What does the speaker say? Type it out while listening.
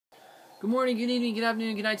Good morning, good evening, good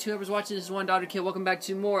afternoon, good night to whoever's watching. This is One Daughter Kid. Welcome back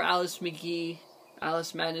to more Alice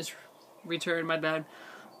Madness Return. My bad.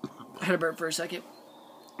 I had a burp for a second.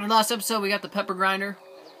 In the last episode, we got the pepper grinder,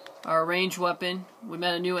 our ranged weapon. We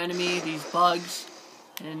met a new enemy, these bugs.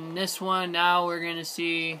 And this one, now we're going to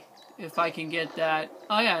see if I can get that.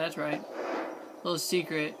 Oh yeah, that's right. Little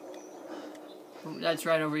secret. That's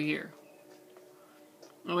right over here.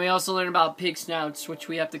 And we also learned about pig snouts, which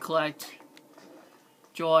we have to collect.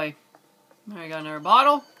 Joy. I got another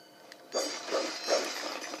bottle.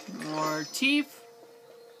 More teeth.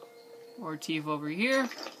 More teeth over here.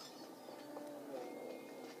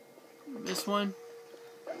 This one.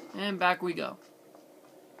 And back we go.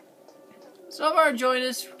 So far enjoying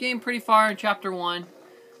this. We're getting pretty far in chapter 1.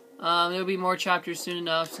 There'll be more chapters soon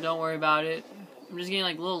enough, so don't worry about it. I'm just getting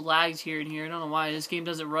like little lags here and here. I don't know why. This game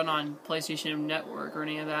doesn't run on PlayStation Network or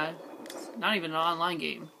any of that. It's not even an online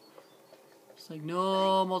game. It's like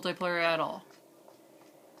no multiplayer at all.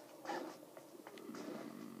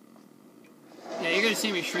 Yeah, you're gonna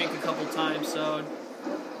see me shrink a couple times, so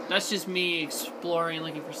that's just me exploring,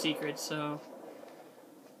 looking for secrets, so.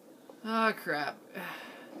 Oh crap.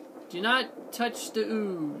 Do not touch the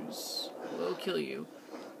ooze. We'll kill you.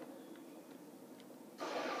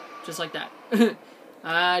 Just like that.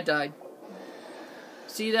 I died.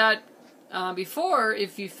 See that? Before,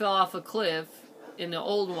 if you fell off a cliff in the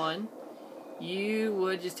old one, you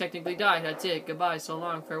would just technically die. That's it. Goodbye. So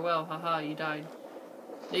long. Farewell. Haha. You died.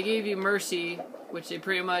 They gave you mercy, which they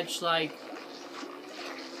pretty much like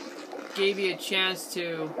gave you a chance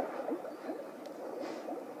to.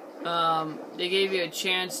 They gave you a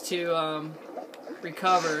chance to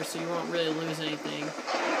recover, so you won't really lose anything.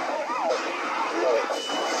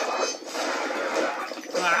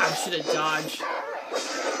 Ah, I should have dodged.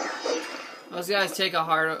 Those guys take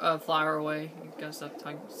a flower away. You gotta stop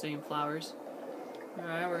saying flowers.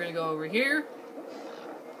 Alright, we're gonna go over here.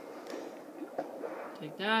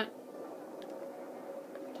 Take that.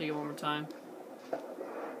 Take it one more time.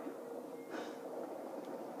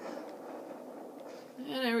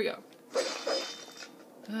 And there we go.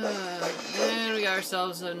 And we got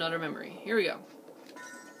ourselves another memory. Here we go.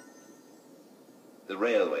 The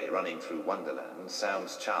railway running through Wonderland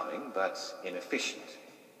sounds charming, but inefficient.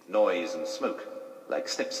 Noise and smoke, like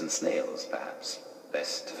snips and snails, perhaps.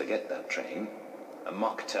 Best to forget that train. A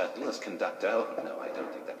mock turtle as conductor? Oh, no, I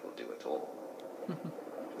don't think that will do at all.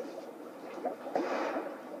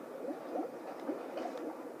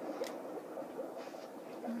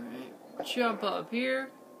 Alright, jump up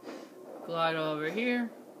here. Glide over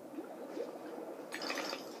here.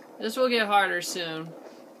 This will get harder soon.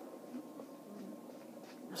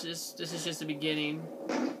 This is just the beginning.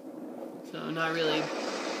 So not really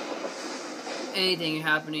anything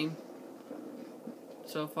happening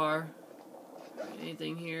so far.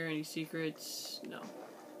 Anything here? Any secrets? No.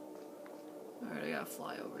 Alright, I gotta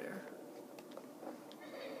fly over there.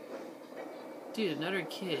 Dude, another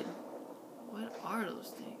kid. What are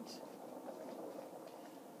those things?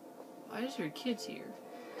 Why is there kids here?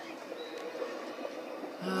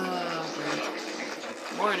 Oh,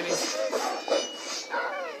 great. More enemies.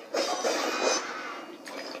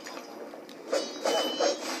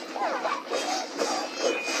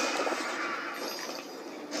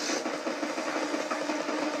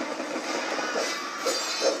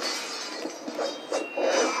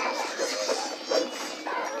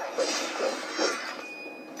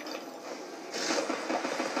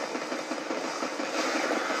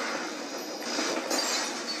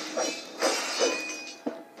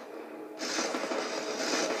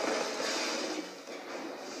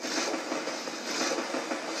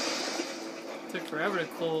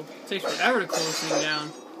 Takes forever to cool this thing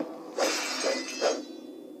down.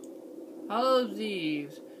 Hollow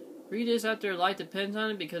thieves. Read this after light depends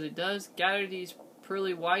on it because it does. Gather these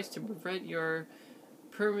pearly whites to prevent your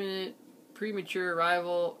premature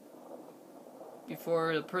arrival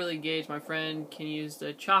before the pearly gauge, my friend, can use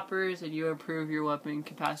the choppers and you improve your weapon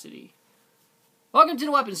capacity. Welcome to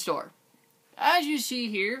the weapon store. As you see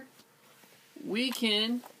here, we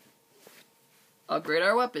can upgrade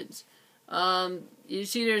our weapons. You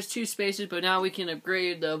see there's 2 spaces, but now we can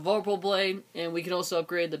upgrade the vorpal blade, and we can also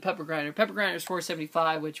upgrade the pepper grinder. Pepper grinder is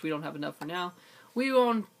 $475, which we don't have enough for now. We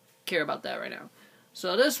won't care about that right now.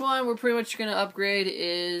 So this one we're pretty much going to upgrade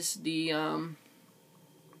is the, why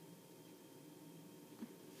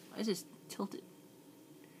is this tilted?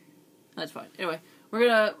 That's fine. Anyway,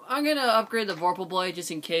 I'm gonna upgrade the vorpal blade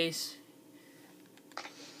just in case.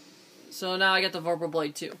 So now I got the vorpal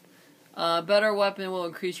blade too. Better weapon will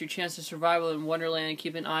increase your chance of survival in Wonderland.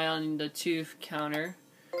 Keep an eye on the tooth counter.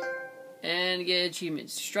 And get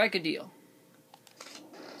achievements. Strike a deal.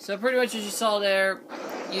 So pretty much as you saw there,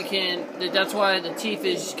 you can. That's why the teeth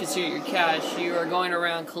is considered your cash. You are going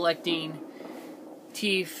around collecting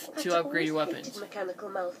teeth to upgrade your weapons. Mechanical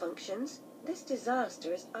malfunctions. This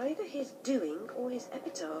disaster is either his doing or his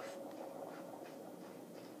epitaph.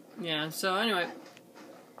 Yeah. So anyway,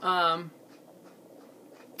 so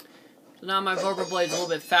now my vorpal blade's a little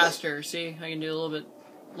bit faster. See, I can do a little bit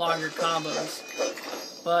longer combos.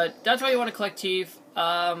 But that's why you want to collect teeth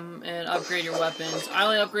and upgrade your weapons. I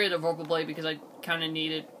only upgraded the vorpal blade because I kind of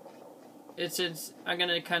need it. I'm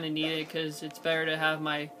gonna kind of need it because it's better to have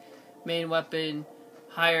my main weapon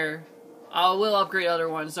higher. I will upgrade other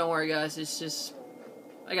ones. Don't worry, guys. It's just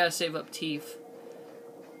I gotta save up teeth.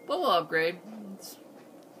 But we'll upgrade.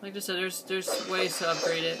 Like I said, there's ways to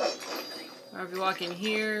upgrade it. Or if you walk in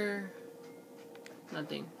here,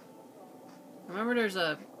 nothing. Remember, there's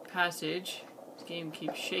a passage. This game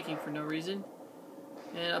keeps shaking for no reason.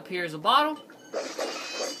 And up here is a bottle.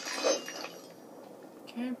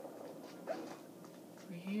 Okay. Over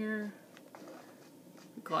here.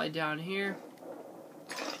 Glide down here.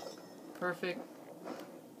 Perfect.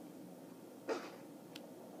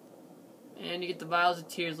 And you get the Vials of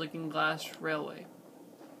Tears Looking Glass Railway.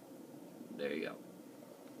 There you go.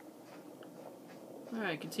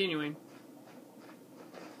 Alright, continuing.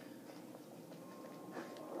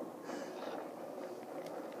 Did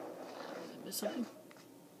I miss something?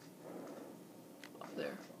 Up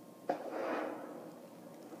there.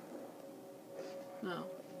 No.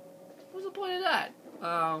 What's the point of that?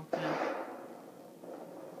 Oh, yeah.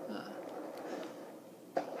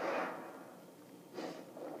 I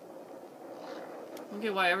don't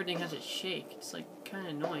get why everything has a shake. It's like kind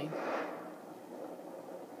of annoying.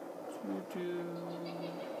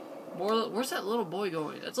 Where's that little boy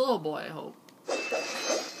going? That's a little boy, I hope.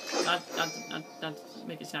 Not to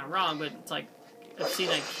make it sound wrong, but it's like I've seen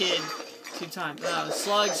that kid 2 times.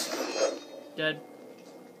 Slugs, dead,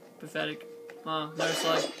 pathetic. Another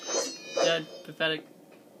slug, dead, pathetic.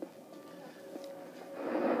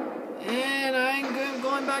 And I ain't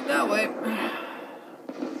going back that way.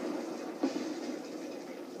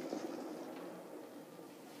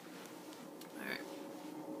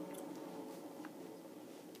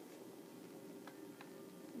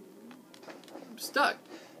 Stuck.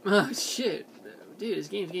 Oh shit. Dude, this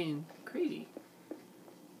game's getting crazy.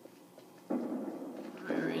 Alright,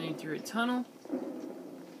 we're running through a tunnel.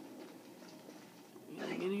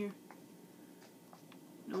 Anything in here?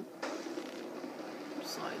 Nope.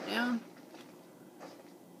 Slide down.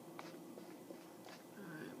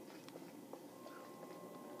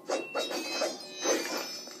 Alright.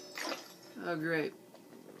 Oh great.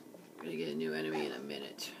 We're gonna get a new enemy in a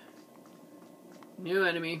minute. New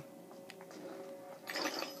enemy.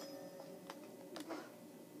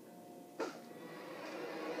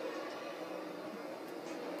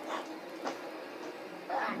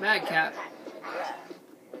 Madcap.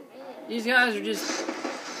 These guys are just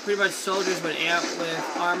pretty much soldiers with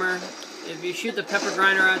armor. If you shoot the pepper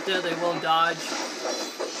grinder out there, they will dodge.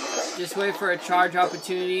 Just wait for a charge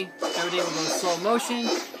opportunity. Everything will go slow motion,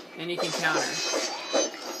 and you can counter.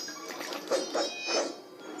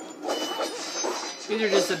 These are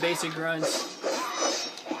just the basic grunts.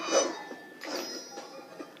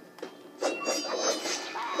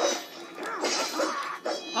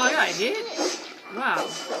 Oh yeah, I did? Wow.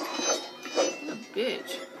 What a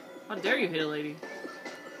bitch. How dare you hit a lady?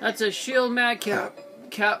 That's a shield madcap.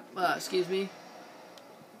 Excuse me.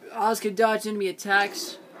 Oz can dodge enemy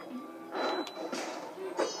attacks.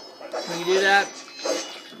 When you do that,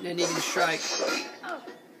 then you can strike.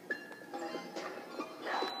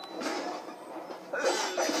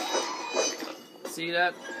 See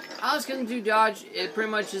that? Oz can do dodge. It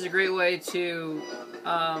pretty much is a great way to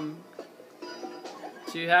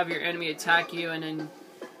have your enemy attack you, and then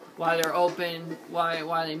while they're open,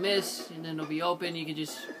 while they miss, and then they'll be open, you can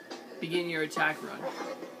just begin your attack run.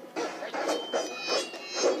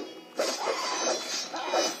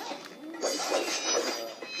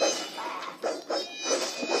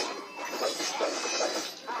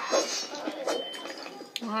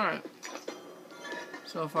 Alright.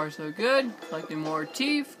 So far so good. Collecting more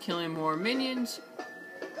teeth, killing more minions.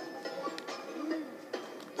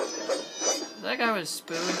 That guy with a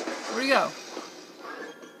spoon. Where'd he go?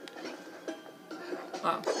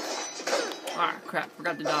 Oh. Ah, crap.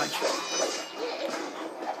 Forgot to dodge.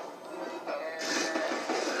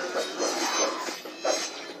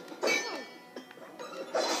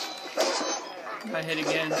 I hit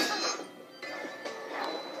again.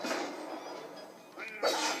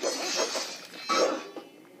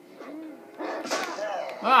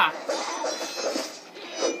 Ah!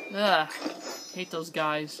 Ugh. Hate those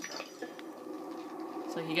guys.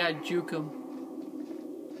 It's like you gotta juke him.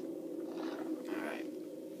 Alright.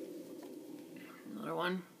 Another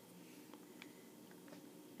one.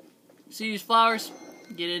 See these flowers?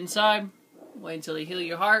 Get inside. Wait until they heal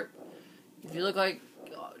your heart. If you look like,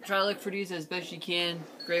 try to look for these as best you can.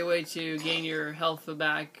 Great way to gain your health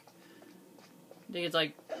back. I think it's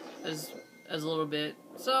like as a little bit.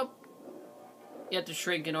 So you have to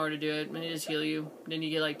shrink in order to do it. And they just heal you. Then you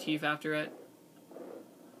get like teeth after it.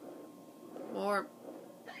 Or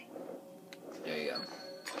there you go.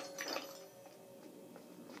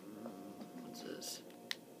 What's this?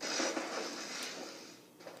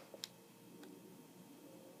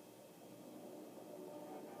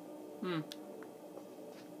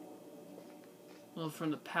 Well,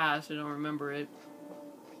 from the past, I don't remember it.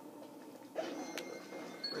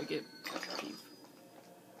 Break it. Keep.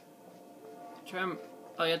 Try.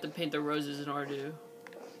 Oh, you have to paint the roses in order to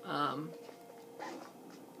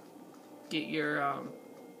get your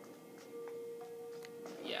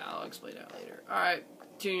yeah, I'll explain that later. Alright,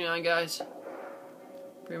 tuning on, guys.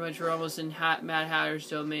 Pretty much we're almost in Mad Hatter's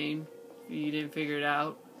domain. If you didn't figure it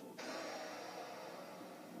out.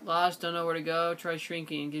 Lost, don't know where to go. Try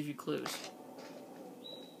shrinking, it gives you clues.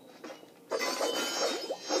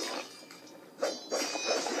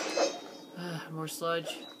 More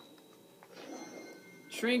sludge.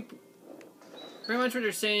 Shrink. Pretty much what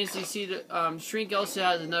they're saying is you see the shrink also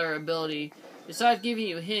has another ability. Besides giving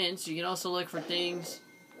you hints, you can also look for things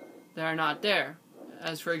that are not there.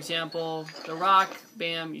 As for example, the rock,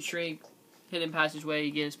 bam, you shrink, hidden passageway,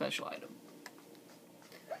 you get a special item.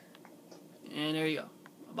 And there you go.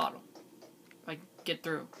 A bottle. If I can get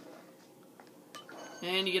through.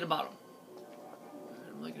 And you get a bottle.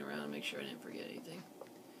 I'm looking around to make sure I didn't forget anything.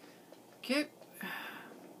 Okay.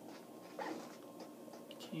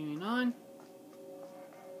 Continuing on.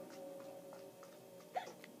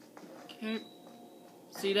 Okay.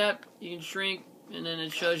 See that? You can shrink, and then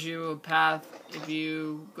it shows you a path. If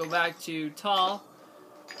you go back to tall,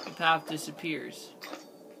 the path disappears.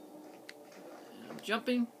 And I'm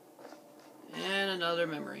jumping. And another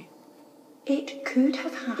memory. It could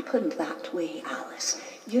have happened that way, Alice.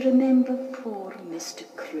 You remember poor Mr.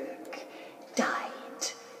 Crook died,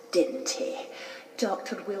 didn't he?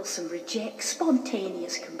 Dr. Wilson rejects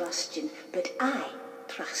spontaneous combustion, but I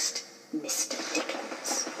trust Mr.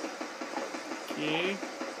 Dickens. Okay.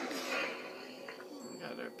 We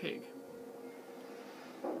got our pig.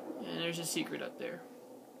 And there's a secret up there.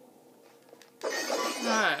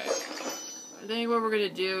 Alright. I think what we're going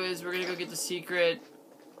to do is we're going to go get the secret,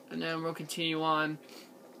 and then we'll continue on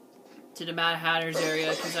to the Mad Hatter's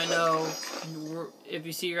area, because I know if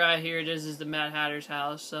you see right here, this is the Mad Hatter's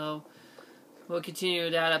house, so we'll continue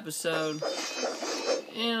that episode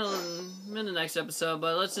in the next episode,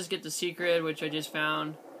 but let's just get the secret, which I just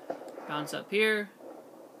found. Bounce up here,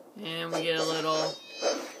 and we get a little,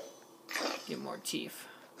 get more teeth.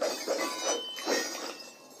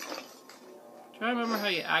 Try to remember how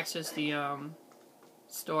you access the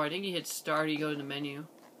store. I think you hit start, you go to the menu.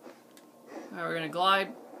 Alright, we're gonna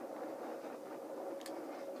glide.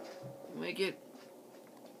 Make it.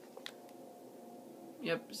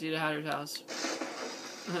 Yep, see the Hatter's house.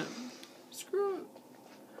 Screw it.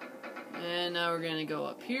 And now we're gonna go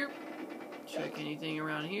up here. Check anything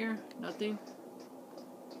around here. Nothing.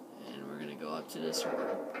 And we're gonna go up to this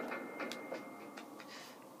room.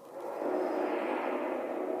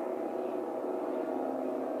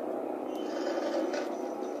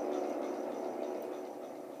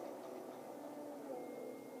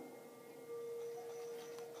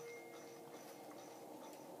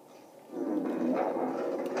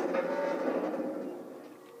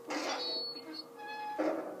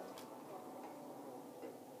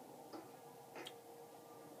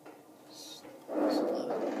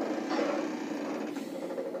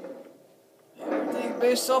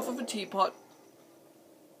 Based off of a teapot.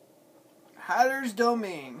 Hatter's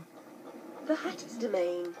domain. The Hatter's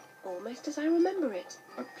domain, almost as I remember it.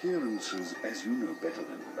 Appearances, as you know better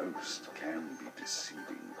than most, can be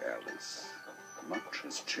deceiving, Alice. Much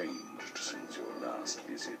has changed since your last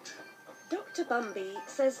visit. Dr. Bumby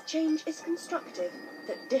says change is constructive,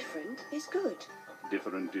 that different is good.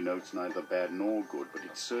 Different denotes neither bad nor good, but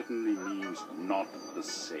it certainly means not the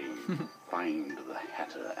same. Find the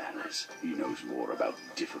Hatter, Alice. He knows more about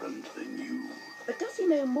different than you. But does he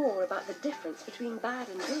know more about the difference between bad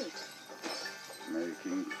and good?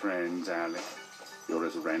 Making friends, Alice. You're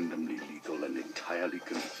as randomly lethal and entirely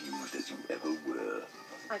confused as you ever were.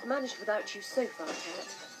 I've managed without you so far,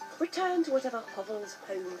 Cat. Return to whatever hovels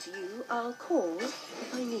home to you. I'll call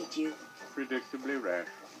if I need you. Predictably rash.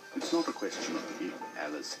 It's not a question of if,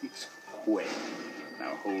 Alice, it's when.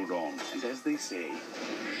 Now hold on, and as they say,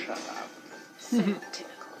 shut up. So typical.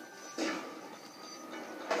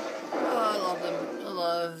 Oh, I love them. I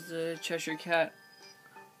love the Cheshire Cat.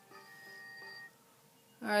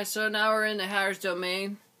 Alright, so now we're in the Hatter's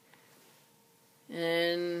domain.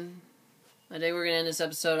 And I think we're going to end this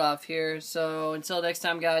episode off here. So until next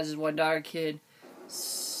time, guys, this is One Dollar Kid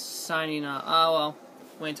signing off. Oh, well.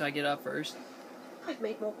 Wait until I get up first. I've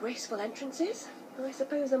made more graceful entrances. I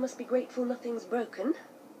suppose I must be grateful nothing's broken.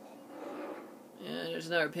 Yeah, there's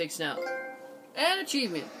another pig snout. And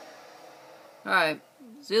achievement. Alright.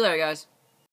 See you later, guys.